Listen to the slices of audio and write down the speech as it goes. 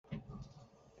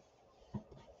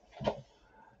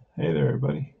Hey there,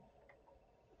 everybody.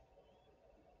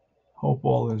 Hope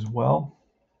all is well.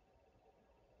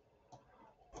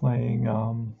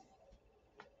 Playing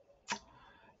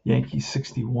Yankees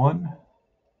 61.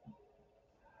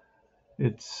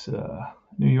 It's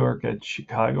New York at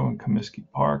Chicago in Comiskey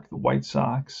Park. The White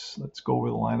Sox. Let's go over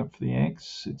the lineup for the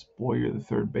Yanks. It's Boyer, the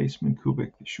third baseman,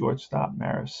 Kubik, the shortstop,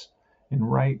 Maris in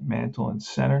right, Mantle in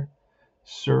center,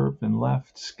 Serve in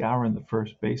left, Skowron, the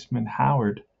first baseman,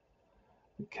 Howard,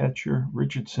 the catcher,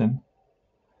 Richardson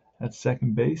at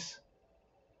second base.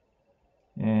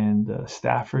 And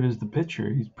Stafford is the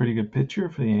pitcher. He's a pretty good pitcher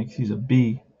for the Yankees. He's a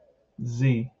B,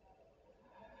 Z.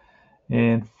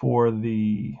 And for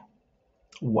the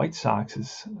White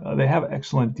Sox, they have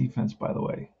excellent defense, by the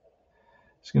way.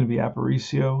 It's going to be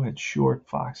Aparicio at short,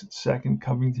 Fox at second,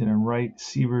 Covington in right,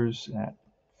 Severs at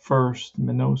first,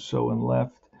 Minoso in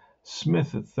left,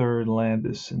 Smith at third,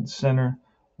 Landis in center,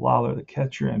 Lawler the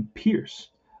catcher, and Pierce.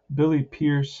 Billy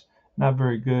Pierce, not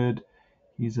very good.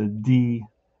 He's a D,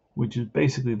 which is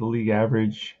basically the league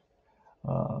average,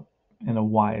 and a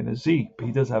Y and a Z. But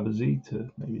he does have a Z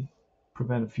to maybe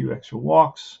prevent a few extra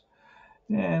walks.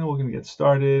 And we're going to get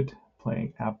started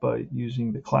playing ABPA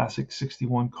using the Classic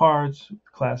 61 cards,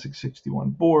 Classic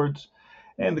 61 boards,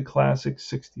 and the Classic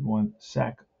 61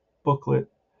 sack booklet.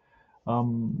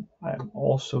 I'm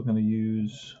also going to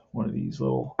use one of these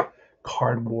little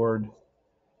cardboard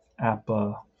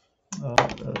ABPA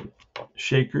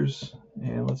shakers,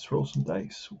 and let's roll some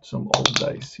dice with some old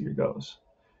dice. Here goes.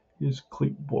 Here's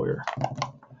Cleet Boyer,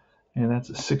 and that's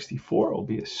a 64. It'll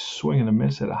be a swing and a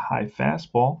miss at a high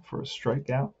fastball for a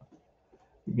strikeout.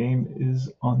 The game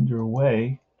is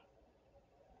underway.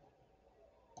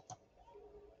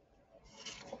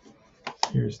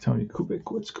 Here's Tony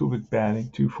Kubik. What's Kubik batting?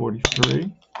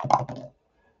 243.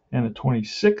 And a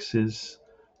 26 is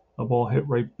a ball hit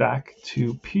right back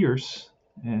to Pierce,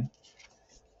 and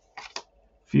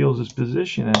feels his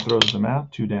position and throws them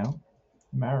out. 2 down.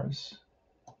 Maris.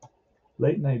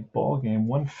 Late night ball game,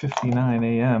 1:59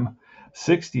 a.m.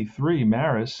 63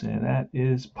 Maris, and that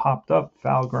is popped up,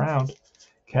 foul ground.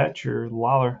 Catcher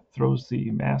Lawler throws the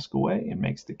mask away and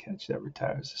makes the catch that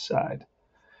retires the side.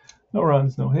 No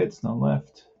runs, no hits, none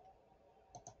left.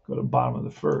 Go to bottom of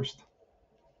the first.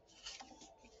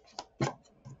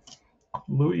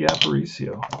 Louis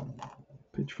Aparicio.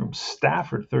 Pitch from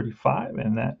Stafford, 35,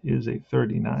 and that is a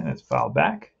 39. That's foul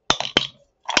back.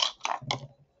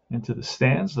 Into the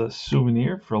stands, the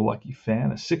souvenir for a lucky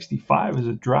fan. A 65 is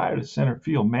a drive to center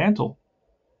field. Mantle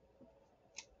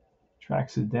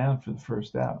tracks it down for the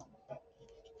first out.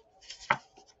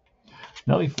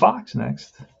 Nellie Fox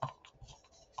next.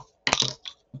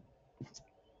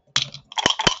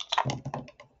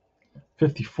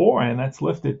 .54, and that's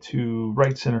lifted to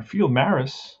right center field.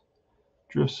 Maris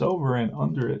drifts over and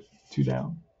under it. 2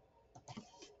 down.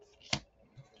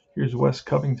 Here's Wes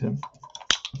Covington.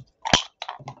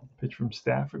 Pitch from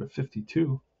Stafford, a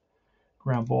 52.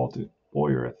 Ground ball to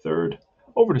Boyer at third.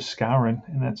 Over to Skowron,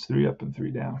 and that's 3 up and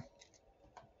 3 down.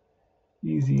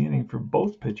 Easy inning for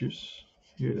both pitchers.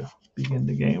 Here to begin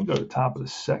the game. Go to top of the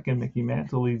second. Mickey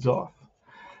Mantle leads off.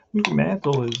 Mickey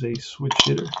Mantle is a switch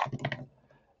hitter,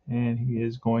 and he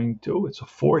is going to, it's a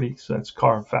 40, so that's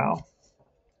carved foul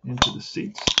into the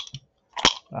seats.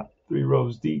 About 3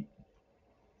 rows deep.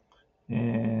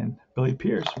 And Billy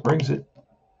Pierce brings it.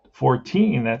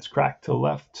 14, that's cracked to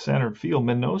left center field.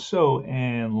 Minoso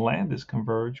and Landis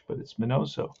converge, but it's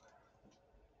Minoso.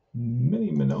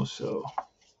 Mini Minoso.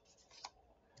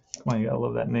 Come on, you gotta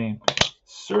love that name.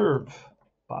 Serve.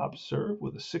 Bob Serve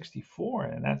with a 64,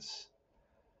 and that's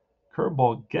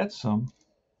curveball gets him.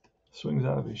 Swings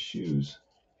out of his shoes.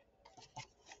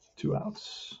 2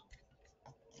 outs.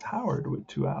 Howard with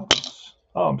 2 outs.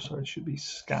 Oh, I'm sorry, it should be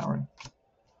Skowron.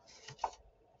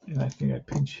 And I think I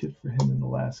pinch hit for him in the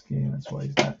last game. That's why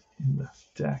he's not in the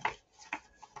deck.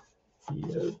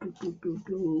 Yeah,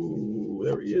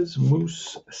 there he is.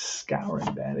 Moose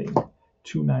Skowron batting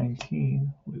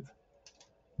 219 with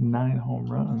 9 home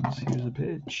runs. Here's a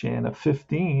pitch and a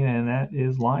 15, and that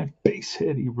is line base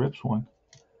hit. He rips one.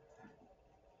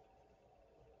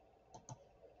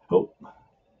 Oh.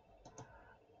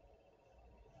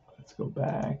 Let's go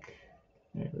back.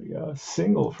 There we go.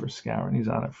 Single for Skowron. He's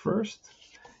on at first.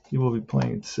 He will be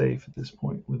playing it safe at this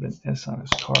point with an S on his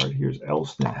card. Here's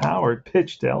Elston Howard.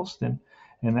 Pitch to Elston,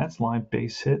 and that's line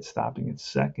base hit. Stopping at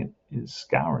second is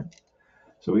Skowron.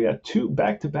 So we got 2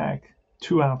 back-to-back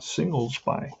 2-out singles,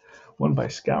 one by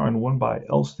Skowron, one by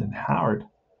Elston Howard.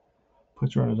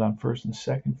 Puts runners on first and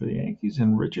second for the Yankees,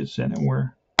 and Richardson, and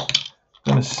we're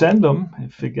going to send them,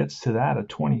 if it gets to that, a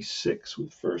 26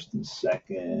 with first and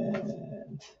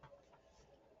second.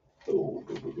 Oh,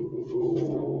 this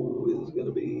is going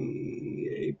to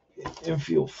be a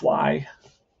infield fly,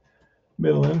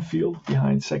 middle infield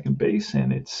behind second base,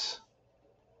 and it's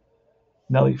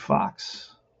Nellie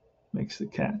Fox makes the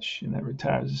catch, and that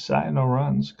retires the side. No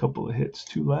runs, a couple of hits,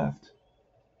 two left.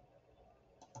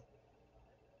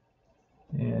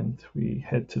 And we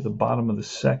head to the bottom of the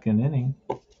second inning.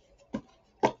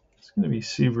 It's going to be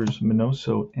Severs,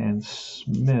 Minoso, and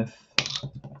Smith.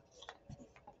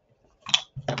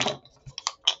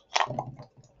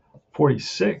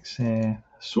 46, and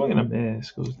swing and a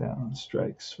miss, goes down on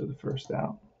strikes for the first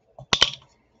out.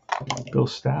 Bill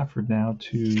Stafford now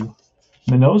to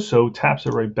Minoso, taps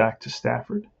it right back to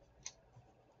Stafford.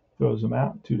 Throws him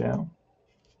out, 2 down.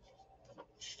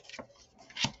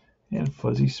 And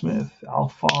Fuzzy Smith,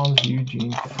 Alphonse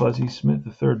Eugene Fuzzy Smith,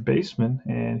 the third baseman,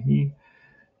 and he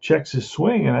checks his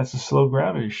swing, and that's a slow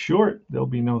grounder. He's short. There'll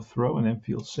be no throw, an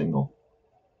infield single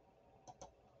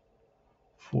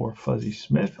for Fuzzy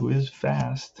Smith, who is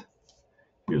fast.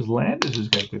 Here's Landis, who's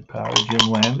got good power. Jim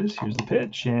Landis. Here's the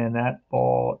pitch, and that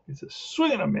ball is a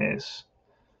swing and a miss.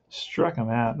 Struck him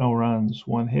out. No runs.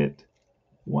 1 hit.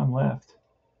 1 left.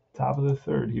 Top of the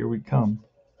third. Here we come.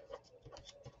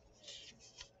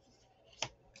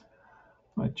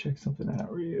 I might check something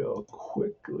out real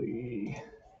quickly.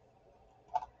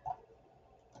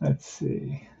 Let's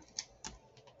see.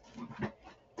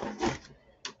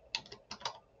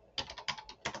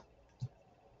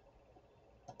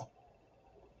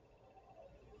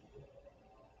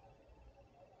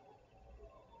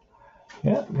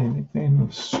 Yeah, they nicknamed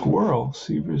him Squirrel.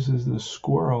 Severs is the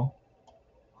Squirrel.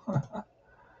 I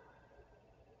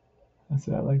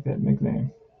like that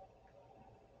nickname.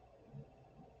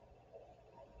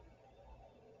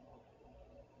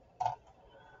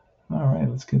 All right,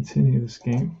 let's continue this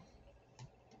game.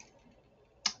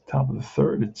 Top of the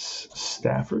third, it's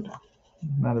Stafford.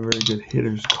 Not a very good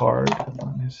hitter's card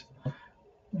on his.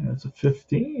 That's a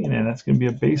 15, and that's going to be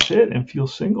a base hit,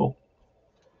 infield single.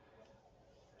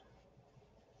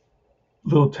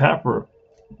 Little tapper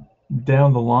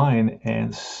down the line,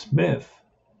 and Smith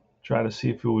tried to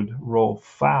see if it would roll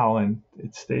foul, and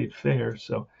it stayed fair.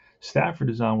 So Stafford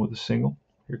is on with a single.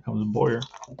 Here comes Boyer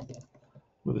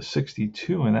with a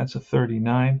 62, and that's a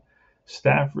 39.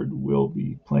 Stafford will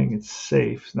be playing it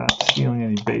safe, not stealing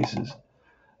any bases.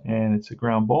 And it's a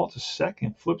ground ball to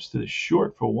second, flips to the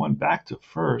short for 1, back to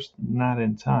first, not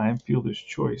in time. Fielder's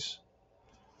choice.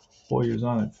 Boyer's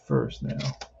on at first now.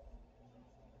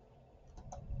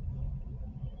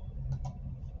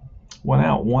 1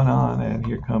 out, 1 on, and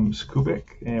here comes Kubik,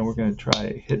 and we're going to try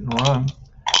a hit and run.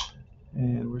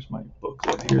 And where's my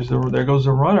booklet? There goes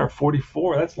the runner,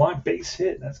 44. That's line base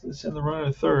hit. That's going to send the runner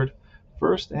to third,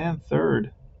 first and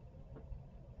third.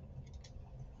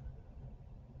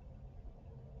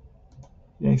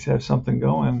 Yanks have something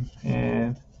going,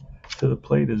 and to the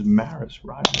plate is Maris,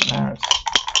 Roger Maris.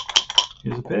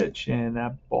 Here's a pitch, and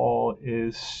that ball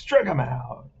is struck him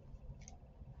out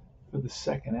for the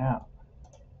second out.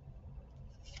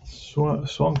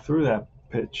 Swung through that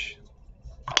pitch.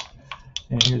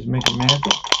 And here's Mickey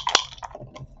Mantle.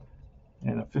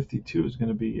 And a 52 is going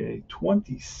to be a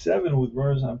 27 with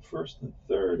runners on first and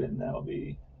third, and that'll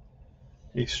be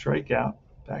a strikeout.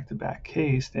 Back-to-back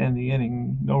case to end the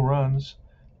inning. No runs,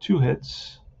 2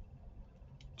 hits,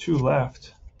 2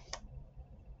 left.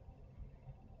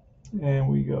 And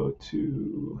we go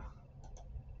to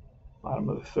bottom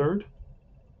of the third.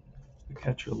 The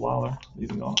catcher Lawler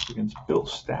leading off against Bill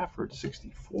Stafford,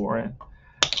 64, and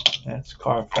that's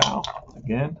carved foul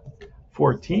again.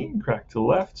 14, crack to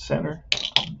left, center.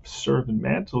 Serve and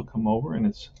Mantle come over, and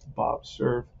it's Bob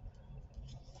Serve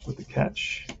with the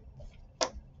catch.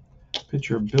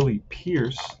 Pitcher Billy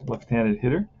Pierce, left-handed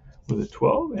hitter, with a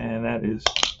 12, and that is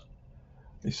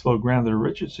a slow grounder to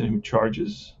Richardson, who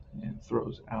charges and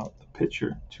throws out the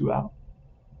pitcher, 2 out.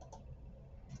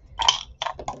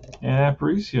 And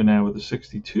Aparicio now with a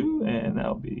 62, and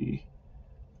that'll be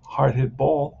hard hit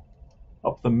ball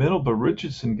up the middle, but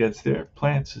Richardson gets there,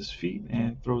 plants his feet,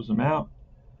 and throws him out.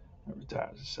 That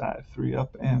retires the side. 3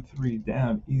 up and 3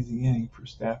 down. Easy inning for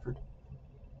Stafford.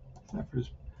 Stafford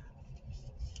is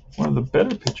one of the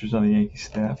better pitchers on the Yankee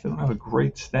staff. They don't have a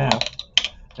great staff.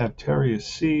 They have Terry a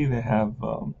C. They have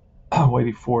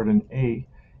Whitey Ford an A,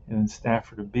 and then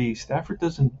Stafford a B. Stafford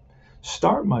doesn't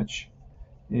start much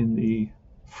in the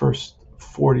first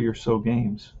 40 or so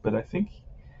games, but I think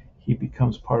he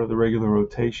becomes part of the regular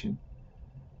rotation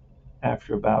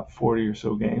after about 40 or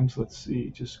so games. Let's see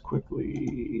just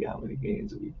quickly how many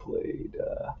games have we played.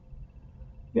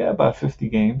 About 50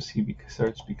 games. He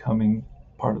starts becoming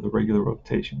part of the regular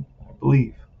rotation, I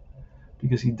believe.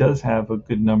 because he does have a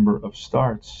good number of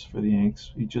starts for the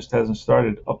Yanks. He just hasn't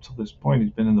started up to this point.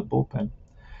 He's been in the bullpen.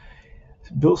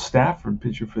 Bill Stafford,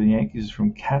 pitcher for the Yankees, is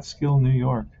from Catskill, New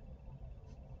York.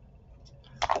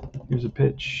 Here's a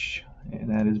pitch, and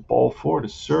that is ball 4 to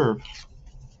serve.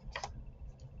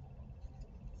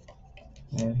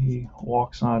 And he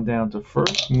walks on down to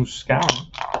first, moves Skowron.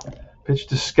 Pitch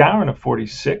to Skowron at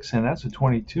 46, and that's a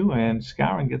 22, and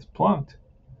Skowron gets plunked.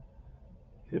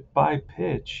 Hit by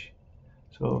pitch.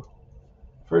 So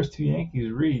first two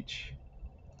Yankees reach.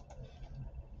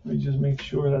 Let me just make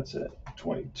sure that's a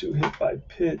 22 hit by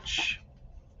pitch.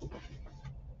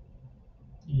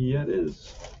 Yeah, it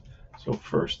is. So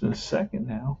first and second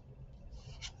now.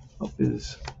 Up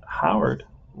is Howard.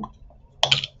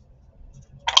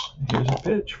 Here's a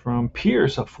pitch from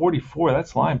Pierce, a 44.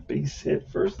 That's line base hit.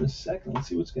 First and second. Let's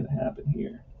see what's going to happen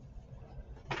here.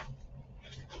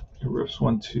 It rips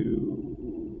one to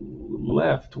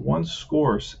left. One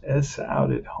scores. S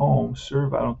out at home.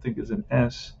 Serve, I don't think, is an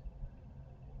S.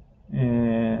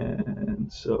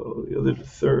 And so the other to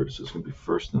third. So it's going to be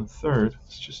first and third.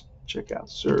 Let's just check out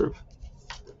serve.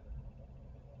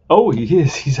 Oh, he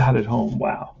is. He's out at home.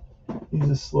 Wow. He's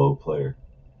a slow player.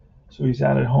 So he's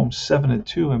out at home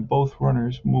 7-2, and both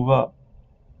runners move up.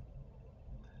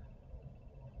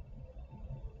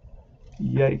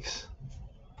 Yikes.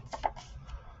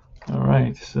 All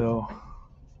right, so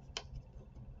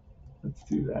let's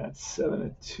do that.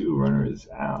 7-2, runner is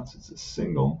out. So it's a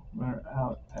single, runner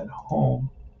out at home.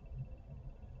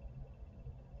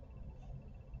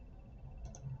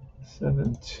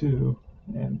 7-2,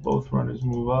 and both runners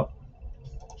move up.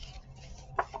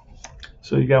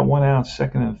 So you got 1 out,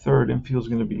 second and third. Infield's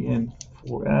going to be in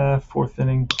for fourth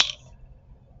inning.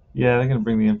 Yeah, they're going to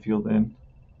bring the infield in.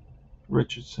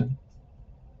 Richardson.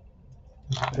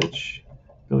 Pitch.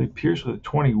 Billy Pierce with a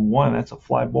 21. That's a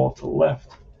fly ball to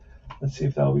left. Let's see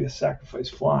if that'll be a sacrifice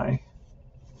fly.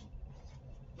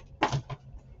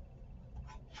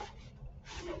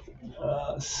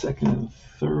 Second and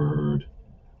third.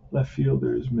 Left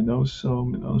fielder is Minoso.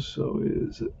 Minoso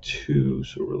is a 2,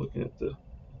 so we're looking at the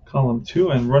column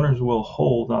 2, and runners will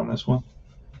hold on this one.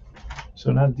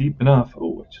 So not deep enough.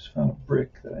 Oh, I just found a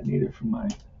brick that I needed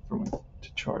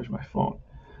to charge my phone.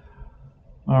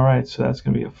 All right, so that's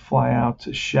going to be a fly out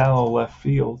to shallow left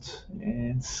field,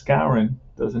 and Skowron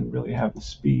doesn't really have the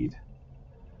speed.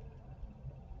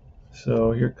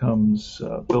 So here comes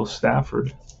Bill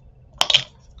Stafford.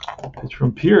 Pitch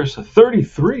from Pierce, a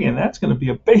 33, and that's going to be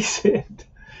a base hit.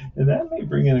 And that may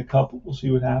bring in a couple. We'll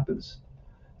see what happens.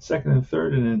 Second and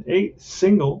third and an 8.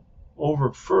 Single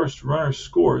over first. Runner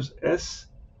scores. S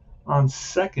on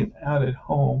second out at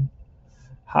home.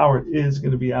 Howard is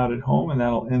going to be out at home, and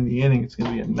that'll end the inning. It's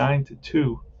going to be a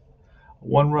 9-2.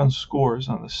 1 run scores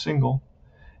on the single,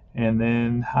 and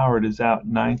then Howard is out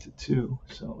 9-2.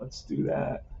 So let's do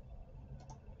that.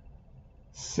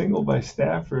 Single by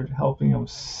Stafford, helping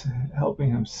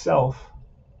himself,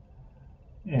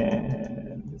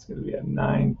 and it's going to be a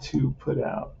 9-2 put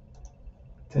out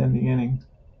to end the inning.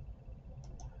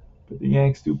 But the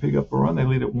Yanks do pick up a run. They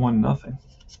lead at 1-0.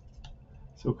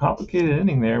 So complicated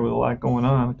inning there with a lot going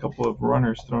on. A couple of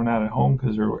runners thrown out at home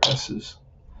because there were S's.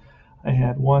 I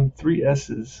had 3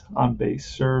 S's on base.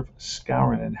 Serve,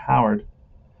 Skowron, and Howard.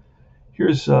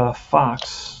 Here's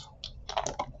Fox.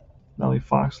 Nellie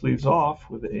Fox leads off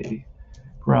with a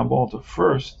ground ball to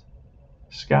first.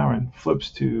 Skowron flips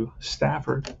to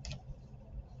Stafford,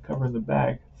 covering the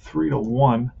bag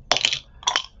 3-1.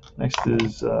 Next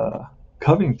is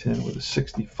Covington with a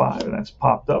 65, and that's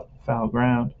popped up, foul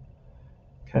ground.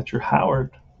 Catcher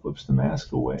Howard flips the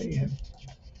mask away and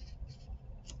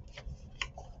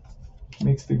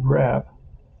makes the grab.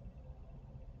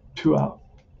 2 out.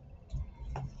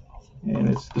 And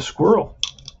it's the Squirrel.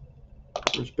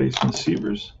 First baseman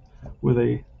Severs with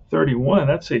a 31.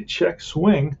 That's a check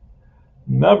swing.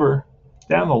 Nubber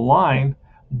down the line.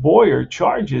 Boyer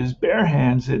charges, bare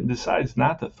hands it, and decides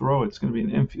not to throw. It's going to be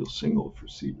an infield single for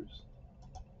Severs.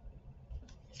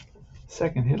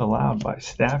 Second hit allowed by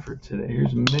Stafford today.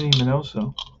 Here's Minnie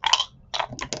Minoso.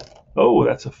 Oh,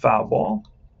 that's a foul ball.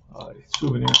 A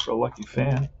souvenir for a lucky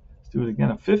fan. Let's do it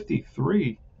again. A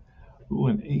 53. Ooh,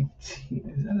 an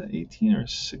 18. Is that an 18 or a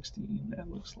 16? That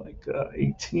looks like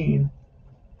 18.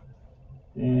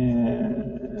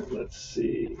 And let's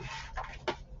see.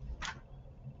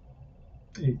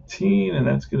 18, and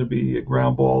that's going to be a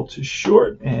ground ball to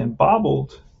short and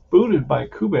bobbled, booted by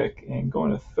Kubek, and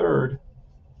going to third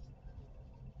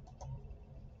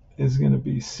is going to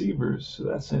be Severs. So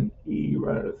that's an E,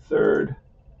 runner to third,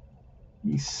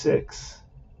 E6.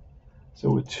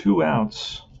 So with 2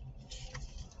 outs,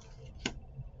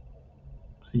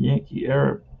 A Yankee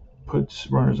error puts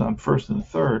runners on first and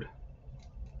third.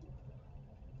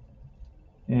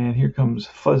 And here comes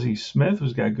Fuzzy Smith,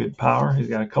 who's got good power. He's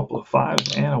got a couple of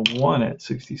 5s and a 1 at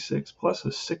 66, plus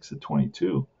a 6 at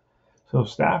 22. So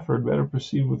Stafford better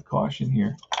proceed with caution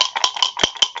here.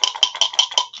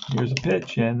 Here's a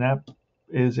pitch, and that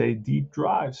is a deep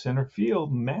drive. Center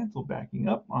field, Mantle backing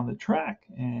up on the track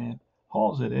and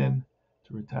hauls it in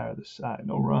to retire the side.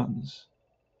 No runs.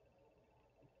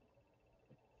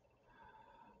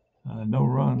 No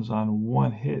runs on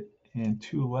 1 hit and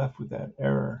 2 left with that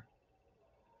error.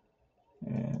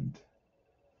 And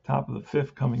top of the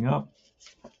 5th coming up.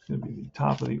 It's going to be the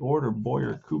top of the order.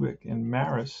 Boyer, Kubik, and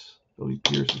Maris. Billy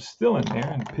Pierce is still in there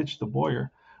and pitched to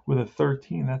Boyer with a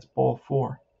 13. That's ball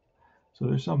 4. So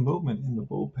there's some movement in the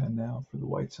bullpen now for the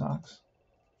White Sox.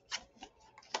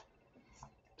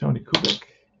 Tony Kubik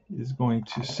is going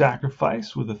to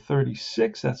sacrifice with a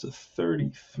 36. That's a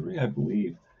 33, I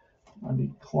believe, on the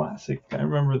classic. I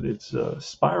remember it's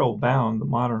spiral bound, the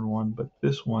modern one, but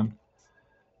this one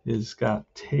is got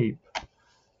tape.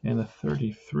 And the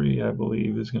 33, I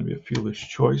believe, is going to be a fielder's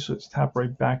choice. So it's tapped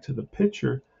right back to the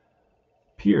pitcher.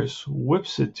 Pierce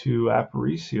whips it to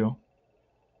Aparicio.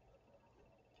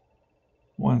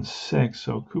 1-6,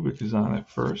 so Kubik is on at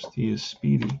first. He is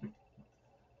speedy.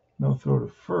 No throw to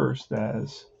first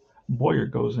as Boyer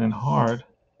goes in hard.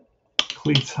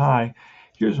 Cleats high.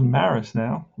 Here's Maris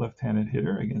now, left-handed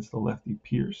hitter against the lefty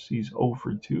Pierce. He's 0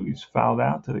 for 2. He's fouled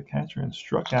out to the catcher and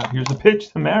struck out. Here's the pitch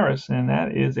to Maris, and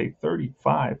that is a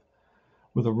 35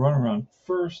 with a runner on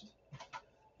first.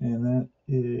 And that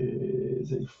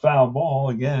is a foul ball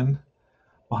again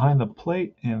behind the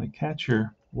plate, and the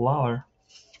catcher, Lawler,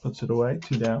 puts it away.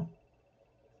 2 down.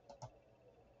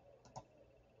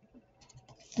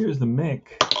 Here's the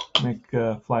Mick.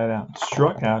 Mick flied out,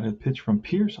 struck out. A pitch from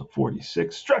Pierce, a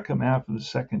 46. Struck him out for the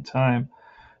second time.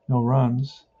 No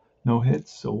runs, no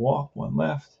hits, a walk, 1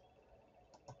 left.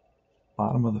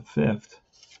 Bottom of the 5th.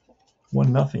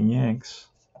 1-0 Yanks.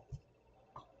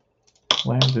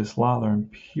 Landis, Lawler,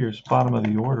 and Pierce. Bottom of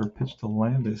the order. Pitch to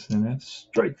Landis, and that's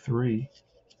strike 3.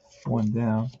 1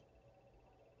 down.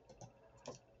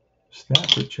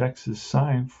 Stafford checks his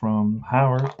sign from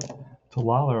Howard to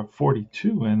Lawler at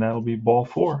 42, and that'll be ball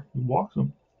 4. He walks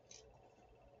him.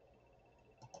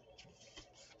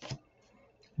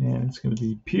 And it's going to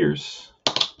be Pierce.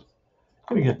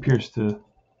 Going to get Pierce to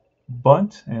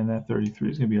bunt, and that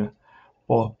 33 is going to be a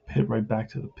ball hit right back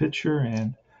to the pitcher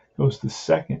and goes to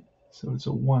second. So it's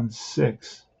a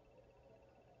 1-6.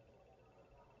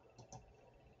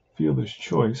 Fielder's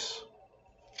choice.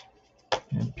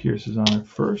 And Pierce is on at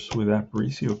first with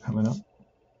Aparicio coming up.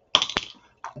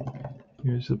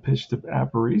 Here's the pitch to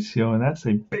Aparicio, and that's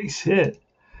a base hit.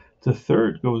 To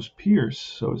third goes Pierce,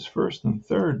 so it's first and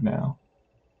third now.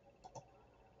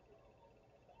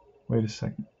 Wait a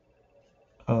second.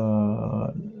 I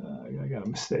got a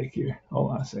mistake here.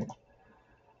 Hold on a second.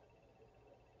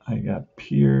 I got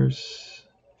Pierce.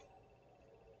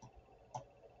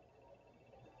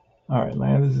 All right,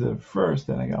 Landis is at first,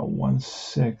 then I got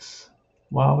 1-6.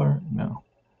 Lawler, no.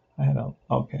 I had a,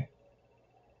 okay.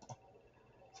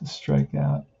 It's a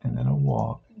strikeout, and then a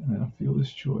walk, and then a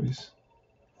fielder's choice.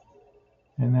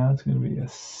 And now it's going to be a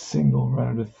single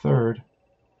runner to third.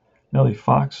 Nellie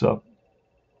Fox up.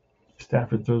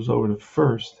 Stafford throws over to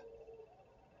first.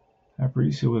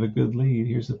 Aparicio with a good lead.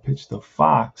 Here's the pitch to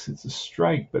Fox. It's a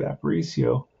strike, but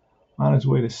Aparicio on his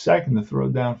way to second to throw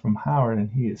down from Howard, and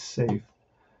he is safe.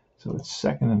 So it's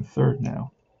second and third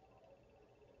now.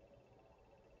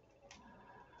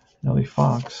 Nellie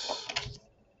Fox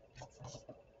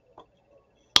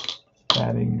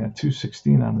batting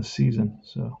 .216 on the season,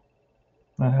 so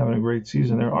not having a great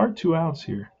season. There are 2 outs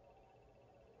here.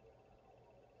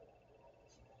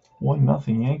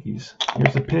 1-0 Yankees.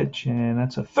 Here's the pitch, and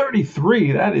that's a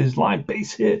 33. That is line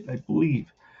base hit, I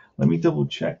believe. Let me double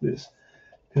check this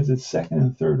because it's second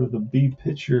and third with a B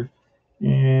pitcher,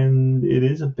 and it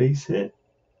is a base hit.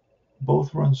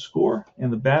 Both runs score,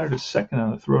 and the batter to second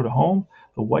on the throw to home.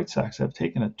 The White Sox have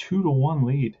taken a 2-1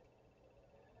 lead.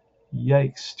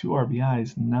 Yikes, 2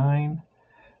 RBIs, 9.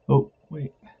 Oh,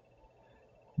 wait.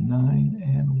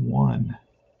 9-1.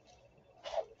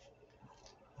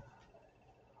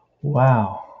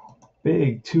 Wow.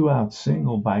 Big 2-out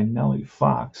single by Nellie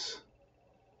Fox.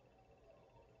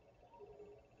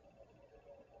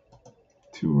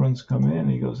 2 runs come in.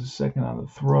 He goes to second on the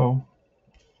throw.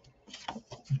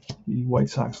 The White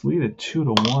Sox lead at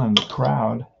 2-1. The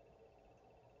crowd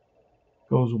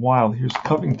goes wild. Here's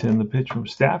Covington, the pitch from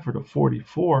Stafford, a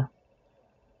 44.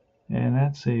 And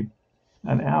that's an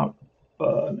out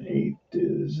An 8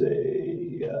 is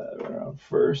a around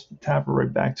first. The tapper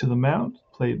right back to the mound,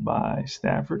 played by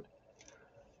Stafford,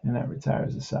 and that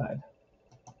retires the side.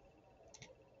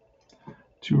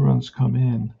 2 runs come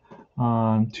in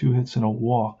on 2 hits and a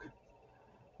walk.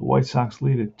 The White Sox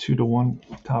lead it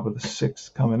 2-1. Top of the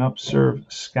 6th coming up. Serve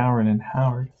Skowron and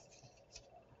Howard.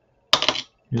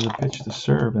 Here's a pitch to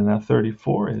serve, and that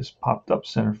 34 is popped up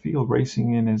center field.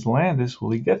 Racing in is Landis.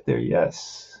 Will he get there?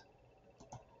 Yes.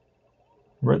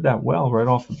 Read that well right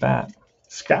off the bat.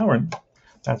 Skowron,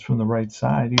 that's from the right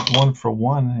side. He's 1 for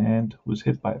 1 and was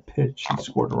hit by a pitch. He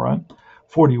scored a run.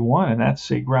 41, and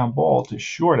that's a ground ball to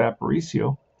short.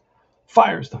 Aparicio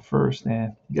fires to first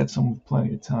and gets him with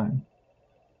plenty of time.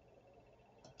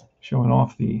 Showing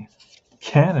off the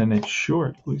cannon at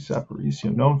short. Luis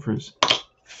Aparicio, known for his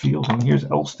fielding. Here's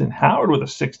Elston Howard with a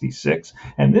 66,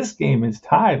 and this game is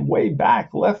tied way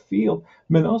back left field.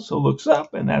 Minoso looks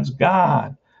up, and that's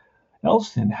gone.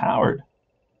 Elston Howard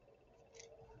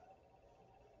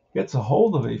gets a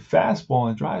hold of a fastball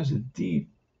and drives it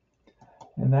deep,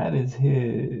 and that is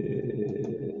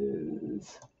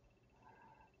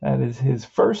his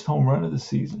first home run of the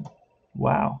season.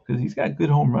 Wow, because he's got good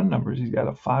home run numbers. He's got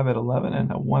a 5 at 11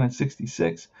 and a 1 at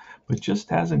 66, but just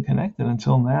hasn't connected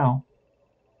until now.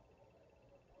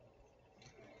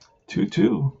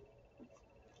 2-2.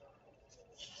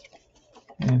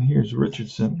 And here's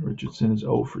Richardson. Richardson is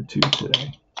 0 for 2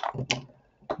 today.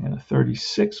 And a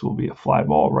 36 will be a fly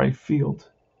ball right field.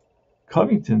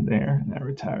 Covington there, and that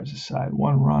retires the side.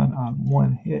 1 run on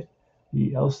 1 hit.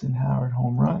 The Elston Howard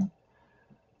home run.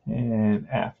 And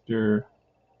after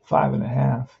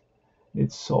 5.5,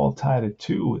 it's all tied at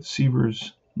 2 with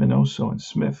Severs, Minoso, and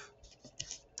Smith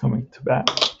coming to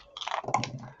bat.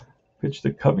 Pitch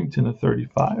to Covington, a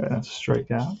 35, and that's a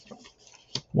strikeout.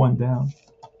 1 down.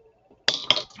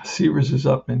 Severs is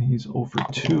up, and he's 0 for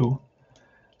 2,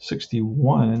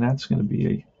 61, and that's going to be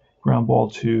a ground ball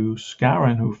to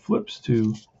Skowron, who flips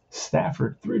to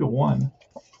Stafford, 3-1.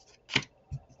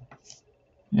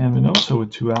 And Minoso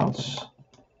with 2 outs,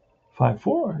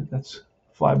 5-4. That's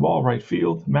fly ball right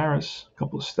field. Maris, a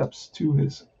couple of steps to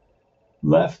his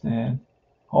left and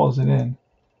hauls it in.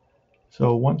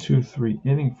 So 1-2-3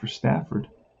 inning for Stafford.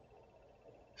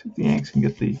 See if the Yanks can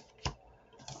get the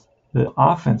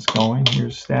offense going.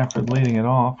 Here's Stafford leading it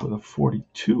off with a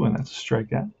 42, and that's a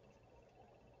strikeout.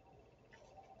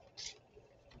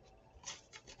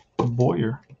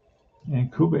 Boyer and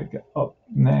Kubik up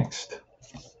next.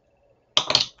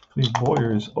 Cleve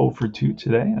Boyer is 0 for 2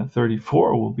 today, and a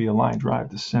 34 will be a line drive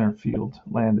to center field.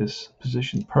 Landis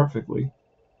positioned perfectly.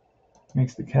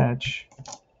 Makes the catch.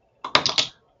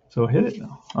 So hit it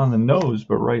on the nose,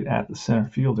 but right at the center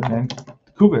fielder. And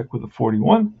Kubik with a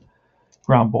 41.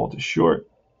 Ground ball to short.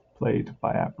 Played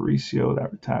by Aparicio.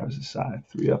 That retires the side.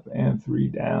 3 up and 3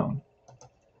 down.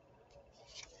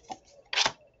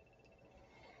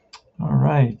 All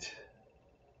right.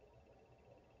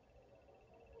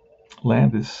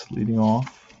 Landis leading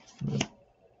off the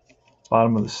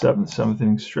bottom of the 7th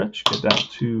inning stretch. Get down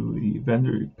to the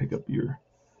vendor, you pick up the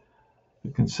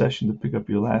concession to pick up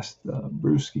your last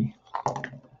brewski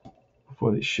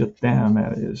before they shut down.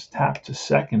 That is tap to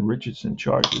second. Richardson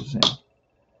charges and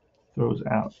throws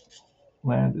out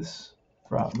Landis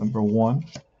for out number 1.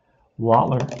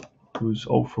 Lawler, who's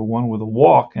 0 for 1 with a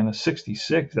walk and a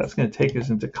 66. That's going to take us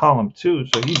into column 2.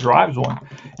 So he drives one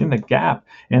in the gap,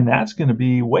 and that's going to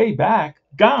be way back.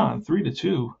 Gone.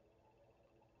 3-2.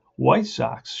 White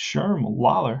Sox. Sherm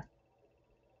Lawler.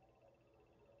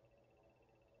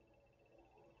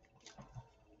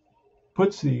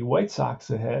 Puts the White Sox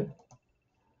ahead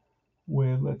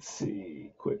with, let's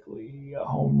see, quickly, a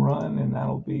home run, and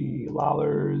that'll be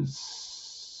Lawler's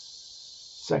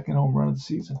 2nd home run of the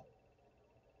season.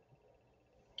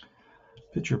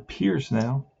 Pitcher Pierce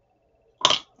now,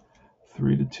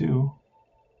 3-2.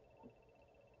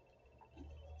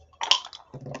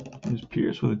 Here's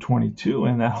Pierce with a 22,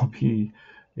 and that'll be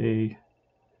a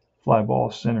fly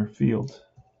ball center field.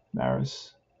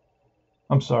 Mantle.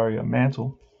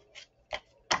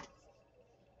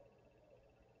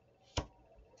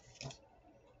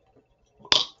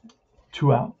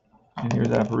 Two out. And here's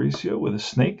Aparicio with a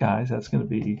snake eyes. That's going to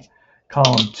be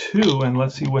column 2, and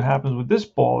let's see what happens with this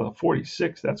ball. A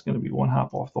 46, that's going to be 1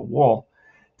 hop off the wall.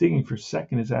 Digging for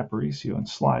second is Aparicio and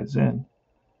slides in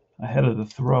ahead of the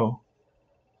throw.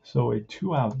 So a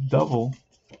 2-out double.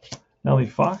 Nellie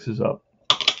Fox is up.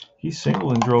 He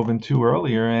singled and drove in 2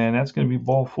 earlier, and that's going to be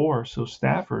ball 4. So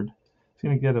Stafford is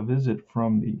going to get a visit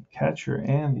from the catcher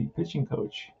and the pitching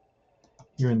coach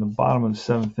here in the bottom of the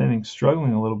 7th inning,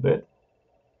 struggling a little bit.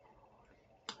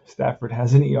 Stafford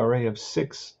has an ERA of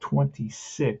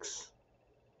 6.26.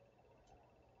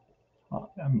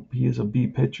 He is a B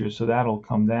pitcher, so that'll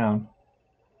come down.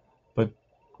 But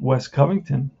Wes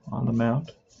Covington on the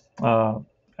mound,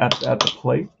 at the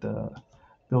plate.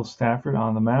 Bill Stafford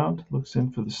on the mound, looks in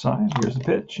for the sign. Here's the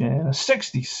pitch, and a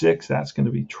 66. That's going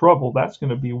to be trouble. That's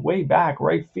going to be way back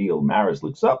right field. Maris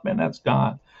looks up, and that's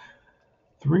gone.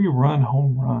 3-run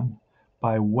home run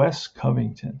by Wes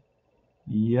Covington.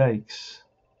 Yikes.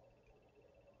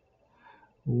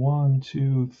 1,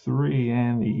 2, 3,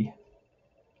 and the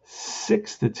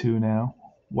 6-2 now,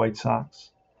 White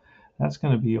Sox. That's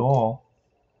going to be all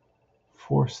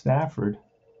for Stafford.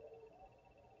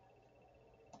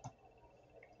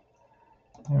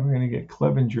 And we're going to get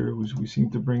Clevenger, who we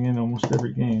seem to bring in almost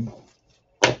every game.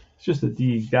 It's just a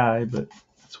D guy, but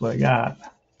that's what I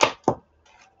got.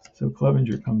 So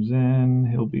Clevenger comes in.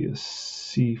 He'll be a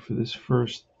C for this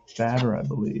first batter, I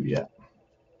believe. Yeah.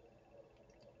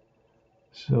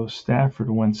 So Stafford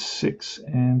went 6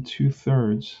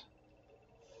 2/3.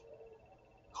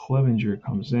 Clevenger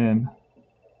comes in.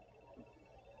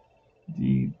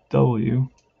 DW.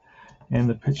 And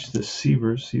the pitch to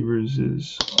Severs. Severs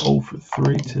is 0 for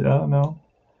 3 today. No.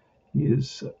 He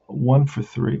is 1 for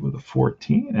 3 with a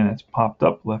 14, and it's popped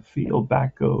up left field.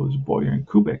 Back goes Boyer and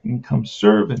Kubek. In comes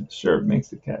Serve, and Serve makes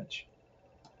the catch.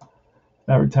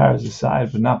 That retires the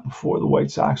side, but not before the White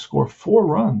Sox score 4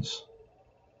 runs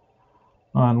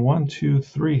on 1, 2,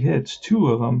 3 hits. 2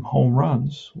 of them home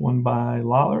runs. One by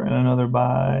Lawler and another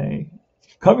by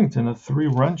Covington, a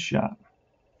 3-run shot.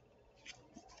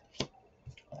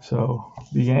 So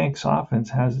the Yanks offense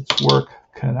has its work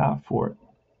cut out for it.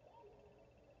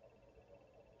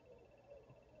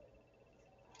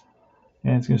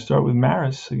 And it's going to start with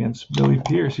Maris against Billy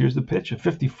Pierce. Here's the pitch, a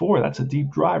 54. That's a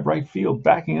deep drive right field.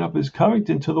 Backing up is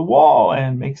Covington to the wall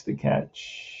and makes the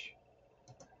catch.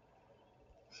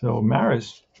 So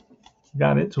Maris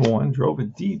got into one, drove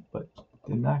it deep, but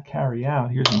did not carry out.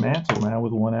 Here's Mantle now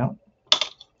with 1 out.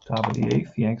 Top of the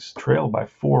 8th, the Yanks trail by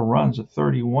 4 runs. A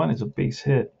 31 is a base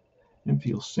hit.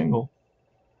 Infield single.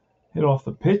 Hit off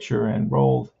the pitcher and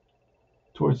rolled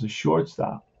towards the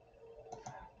shortstop.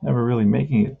 Never really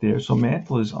making it there. So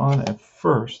Mantle is on at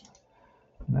first.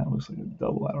 And that looks like a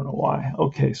double. I don't know why.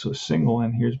 Okay, so single,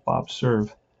 and here's Bob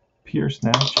Serve. Pierce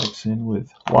now checks in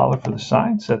with Waller for the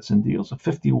sign, sets and deals a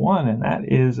 51, and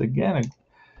that is, again, a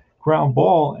ground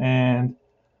ball and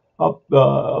up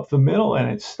the middle,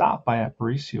 and it's stopped by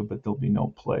Aparicio, but there'll be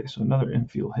no play. So another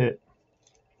infield hit.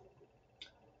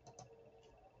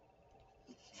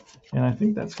 And I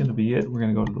think that's going to be it. We're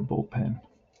going to go to the bullpen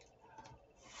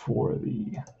for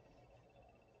the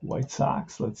White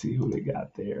Sox. Let's see who they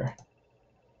got there.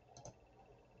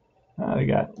 They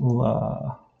got,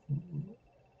 I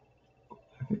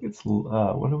think it's,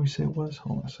 what did we say it was?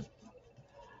 Hold on a second.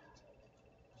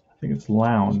 I think it's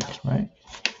Lound, right?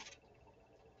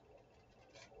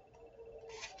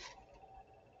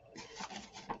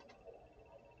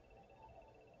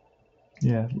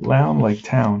 Yeah, Lound like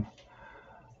town.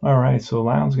 All right, so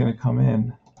Lound's going to come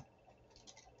in.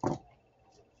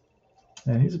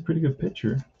 And he's a pretty good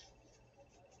pitcher.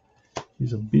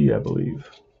 He's a B, I believe.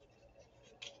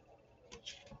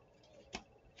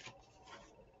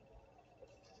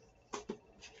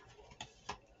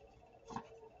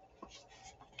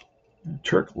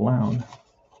 Turk Lound.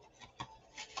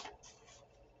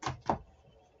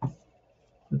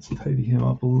 Let's tidy him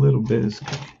up a little bit.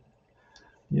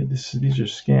 Yeah, these are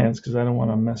scans because I don't want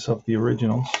to mess up the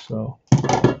originals. So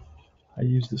I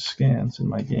use the scans in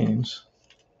my games.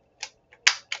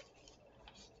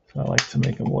 So I like to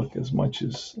make them look as much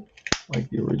as like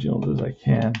the originals as I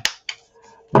can.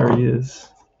 There he is.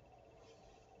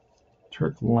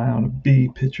 Turk Lound, B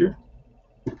pitcher.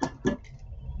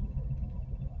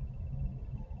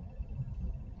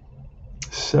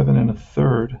 Seven and a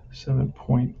third,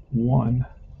 7.1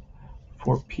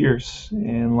 for Pierce,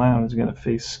 and Lound is going to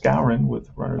face Skowron with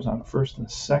runners on first and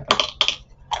second.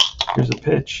 Here's a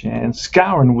pitch, and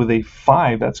Skowron with a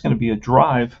 5. That's going to be a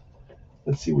drive.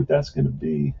 Let's see what that's going to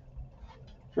be.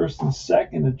 First and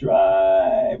second, a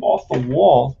drive off the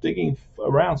wall, digging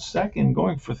around second,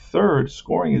 going for third.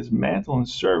 Scoring is Mantle and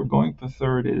Serve. Going for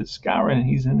third is Skowron, and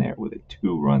he's in there with a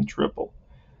 2-run triple.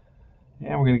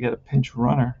 And we're going to get a pinch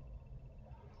runner.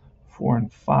 4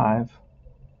 and 5.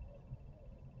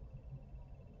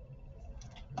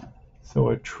 So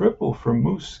a triple for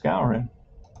Moose Skowron.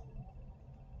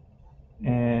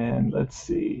 And let's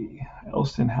see.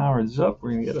 Elston Howard's up.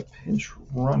 We're going to get a pinch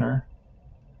runner.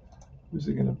 Who's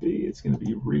it going to be? It's going to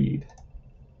be Reed.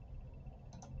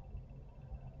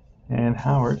 And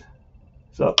Howard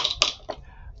is up. I'm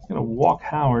going to walk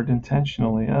Howard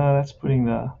intentionally. That's putting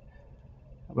the...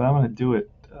 But I'm going to do it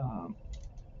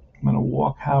I'm going to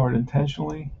walk Howard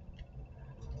intentionally.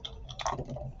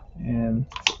 And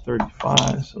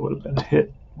 35, so it would have been a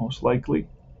hit, most likely.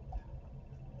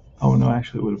 Oh, no,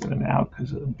 actually it would have been an out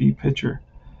because of a B pitcher.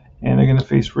 And they're going to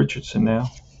face Richardson now.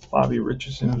 Bobby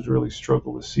Richardson, who's really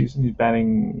struggled this season. He's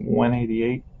batting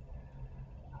 188.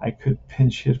 I could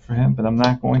pinch hit for him, but I'm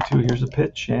not going to. Here's a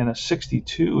pitch, and a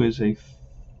 62 is a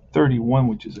 31,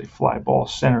 which is a fly ball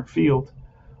center field.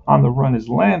 On the run is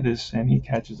Landis, and he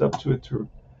catches up to it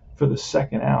for the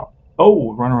second out.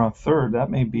 Oh, runner on third. That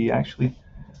may be actually.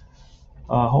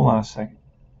 Hold on a second.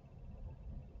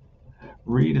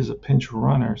 Reed is a pinch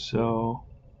runner, so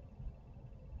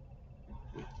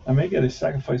I may get a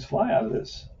sacrifice fly out of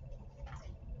this.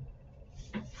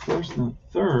 First and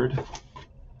third.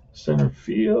 Center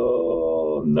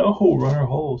field. No, runner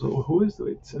holds. Oh, who is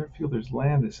the center fielder's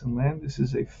Landis? And Landis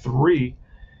is a 3,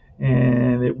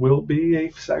 and it will be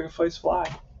a sacrifice fly.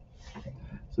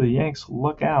 So the Yanks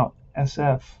look out.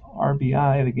 SF,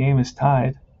 RBI. The game is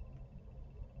tied.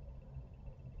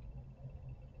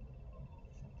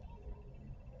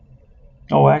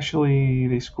 Oh, actually,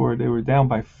 they scored. They were down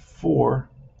by 4.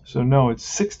 So no,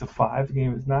 it's 6-5. The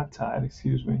game is not tied.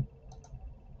 Excuse me.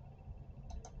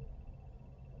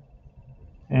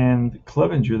 And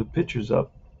Clevenger, the pitcher's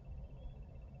up.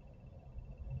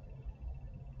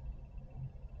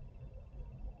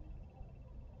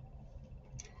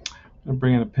 I'm going to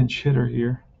bring in a pinch hitter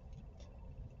here.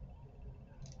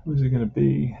 Who's it going to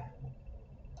be?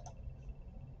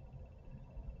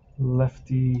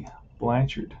 Lefty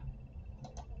Blanchard.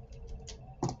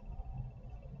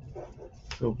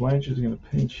 So Blanchard's going to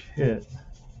pinch hit.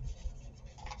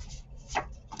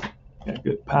 Got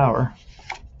good power.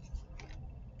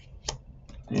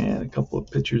 And a couple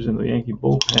of pitchers in the Yankee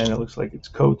bullpen. It looks like it's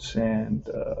Coates and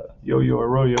Yo-Yo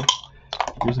Arroyo.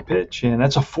 Here's a pitch, and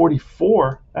that's a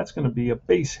 44. That's going to be a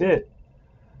base hit.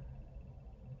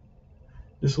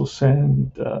 This will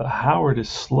send Howard is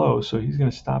slow, so he's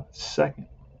going to stop at second.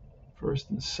 First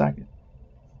and second.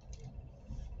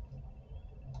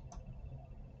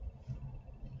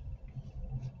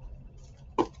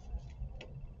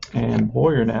 And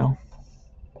Boyer now.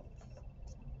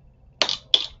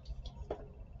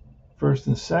 First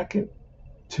and second,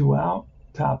 2 out,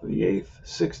 top of the 8th,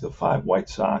 6-5 White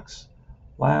Sox.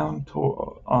 On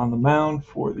the mound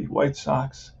for the White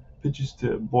Sox, pitches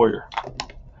to Boyer.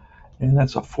 And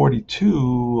that's a 42,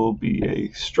 will be a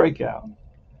strikeout.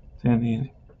 And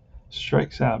he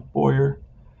strikes out Boyer.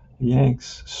 The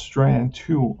Yanks strand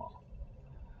 2.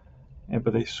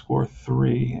 But they score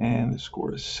 3, and the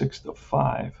score is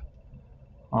 6-5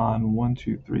 on 1,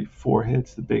 2, 3, 4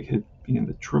 hits. The big hit being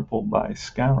the triple by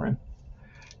Skowron.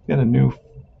 Got a new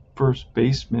first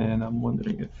baseman. I'm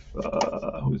wondering if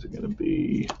who's it going to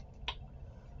be?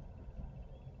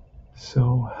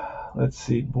 So let's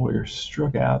see. Boyer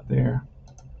struck out there,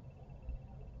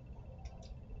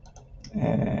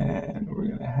 and we're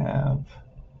going to have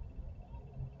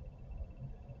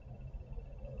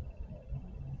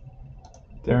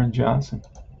Darren Johnson.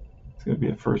 It's going to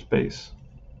be at first base.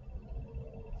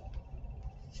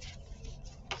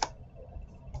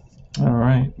 All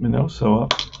right, Minoso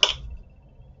up.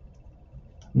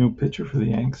 New pitcher for the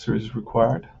Yanks is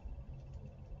required.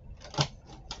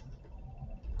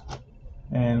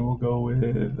 And we'll go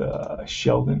with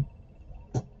Sheldon.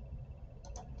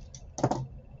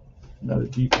 Another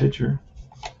deep pitcher.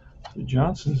 So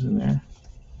Johnson's in there.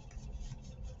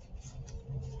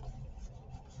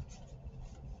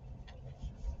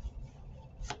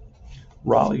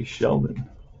 Raleigh Sheldon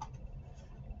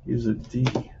is a D.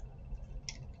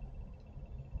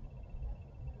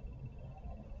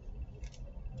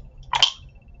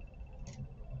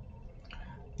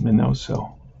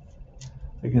 Minoso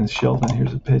against Sheldon.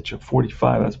 Here's a pitch of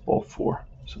 45. That's ball 4.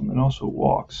 So Minoso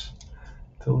walks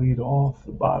to lead off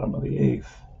the bottom of the 8th.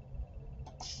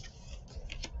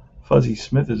 Fuzzy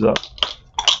Smith is up.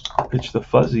 Pitch to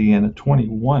Fuzzy, and a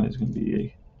 21 is going to be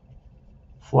a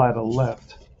fly to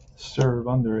left. Serve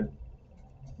under it.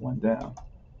 1 down.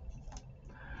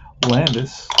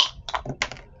 Landis,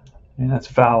 and that's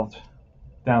fouled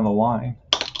down the line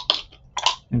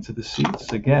into the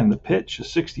seats. Again, the pitch, a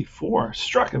 64,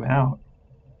 struck him out.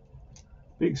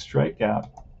 Big strikeout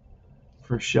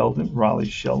for Sheldon, Raleigh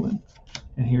Sheldon.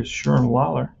 And here's Sherm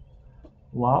Lawler.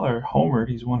 Lawler homered.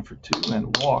 He's 1 for 2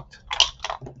 and walked.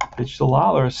 Pitch to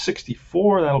Lawler, a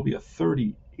 64. That'll be a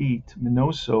 38.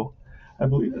 Minoso, I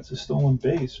believe that's a stolen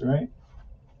base, right?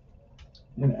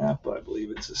 In ABPA, I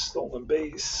believe it's a stolen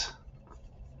base.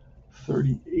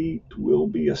 38 will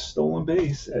be a stolen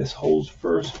base as holds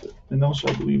first. But Minoso,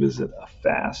 I believe, is a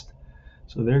fast.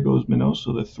 So there goes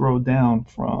Minoso, the throw down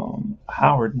from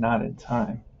Howard, not in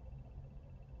time.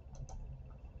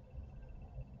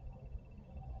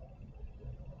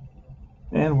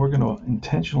 And we're going to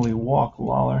intentionally walk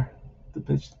Lawler to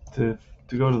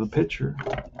go to the pitcher.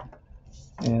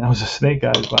 And that was a snake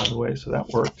eyes, by the way, so that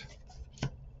worked.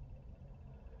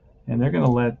 And they're going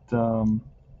to let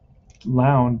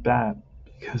Lown bat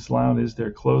because Lown is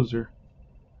their closer.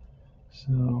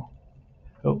 So,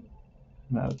 oh,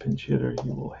 not a pinch hitter. He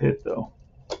will hit, though.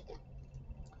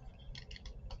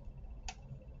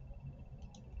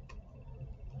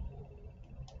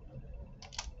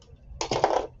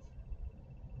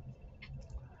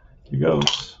 He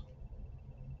goes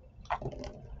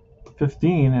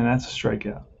 15, and that's a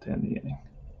strikeout to end the inning.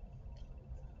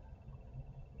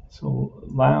 So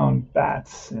Lown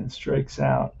bats and strikes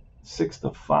out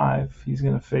 6-5. He's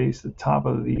going to face the top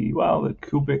of the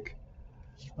Kubik,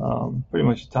 pretty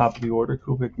much the top of the order.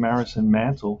 Kubik, Maris, and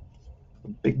Mantle,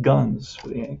 big guns for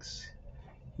the Yanks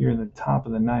here in the top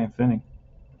of the ninth inning.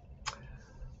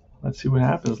 Let's see what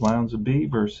happens. Lown's a B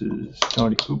versus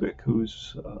Tony Kubik,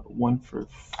 who's 1 for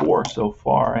 4 so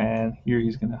far, and here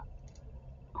he's going to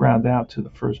ground out to the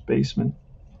first baseman.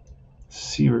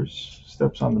 Sears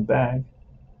steps on the bag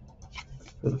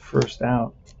for the first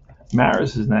out.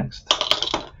 Maris is next.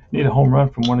 Need a home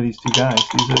run from one of these two guys.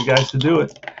 These are the guys to do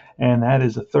it. And that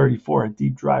is a 34, a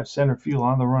deep drive center field.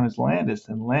 On the run is Landis,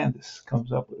 and Landis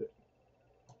comes up with it.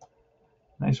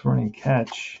 Nice running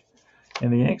catch.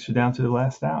 And the Yanks are down to the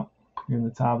last out. Here in the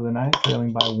top of the ninth,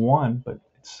 trailing by 1, but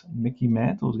it's Mickey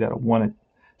Mantle's got a 1 at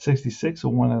 66, a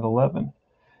 1 at 11,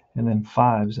 and then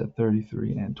 5s at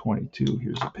 33 and 22.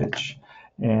 Here's a pitch.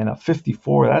 And a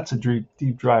 54, that's a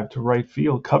deep drive to right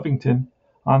field. Covington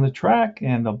on the track,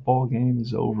 and the ball game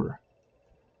is over.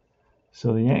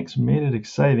 So the Yanks made it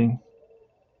exciting,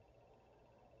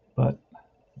 but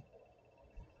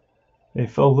they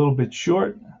fell a little bit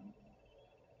short.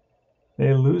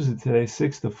 They lose it today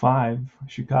 6-5.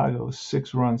 Chicago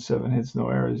 6 runs, 7 hits, no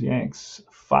errors. Yanks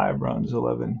 5 runs,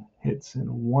 11 hits, and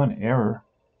 1 error.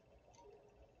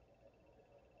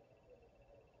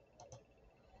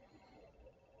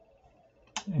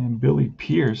 And Billy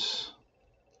Pierce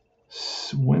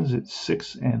wins it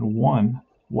 6-1.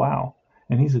 Wow.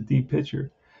 And he's a D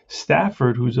pitcher.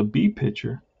 Stafford, who's a B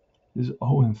pitcher, is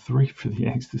 0-3 for the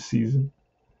Yanks this season.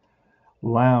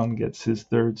 Lown gets his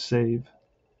 3rd save.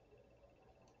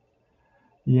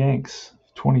 Yanks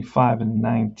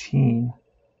 25-19,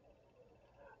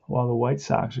 while the White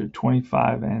Sox are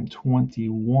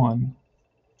 25-21.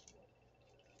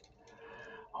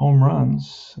 Home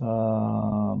runs,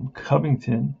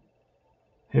 Covington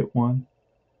hit 1.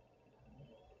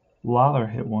 Lawler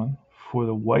hit 1 for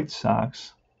the White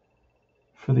Sox.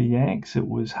 For the Yanks, it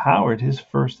was Howard, his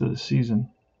first of the season.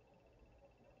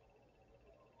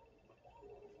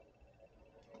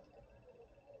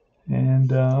 And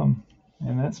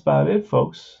that's about it,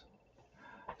 folks.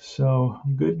 So,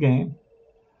 good game.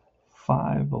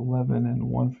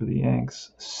 5-11-1 for the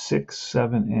Yanks.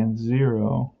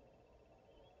 6-7-0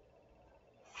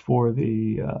 for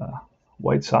the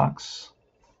White Sox.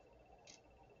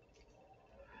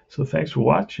 So thanks for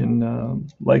watching.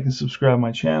 Like and subscribe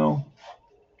my channel.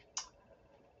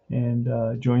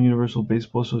 And join Universal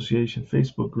Baseball Association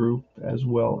Facebook group, as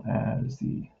well as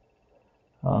the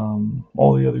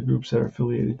all the other groups that are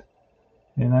affiliated.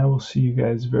 And I will see you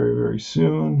guys very, very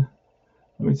soon.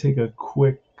 Let me take a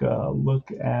quick look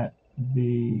at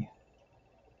the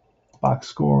box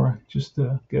score just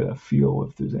to get a feel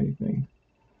if there's anything.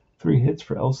 3 hits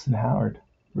for Elston Howard.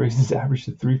 Raised his average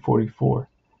to 344.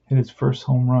 Hit his first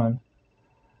home run.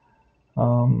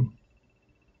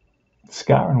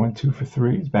 Skowron went 2 for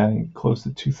 3. He's batting close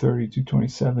to 230,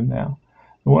 227 now.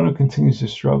 The one who continues to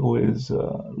struggle is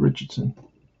Richardson.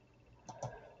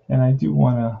 And I do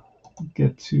want to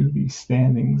get to the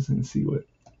standings and see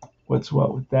what's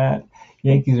what with that.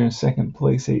 Yankees are in second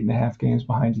place, 8.5 games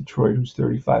behind Detroit, who's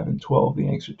 35-12. The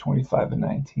Yanks are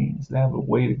 25-19. So they have a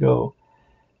way to go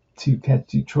to catch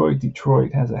Detroit.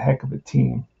 Detroit has a heck of a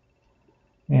team.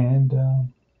 And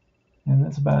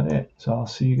that's about it. So I'll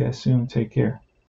see you guys soon. Take care.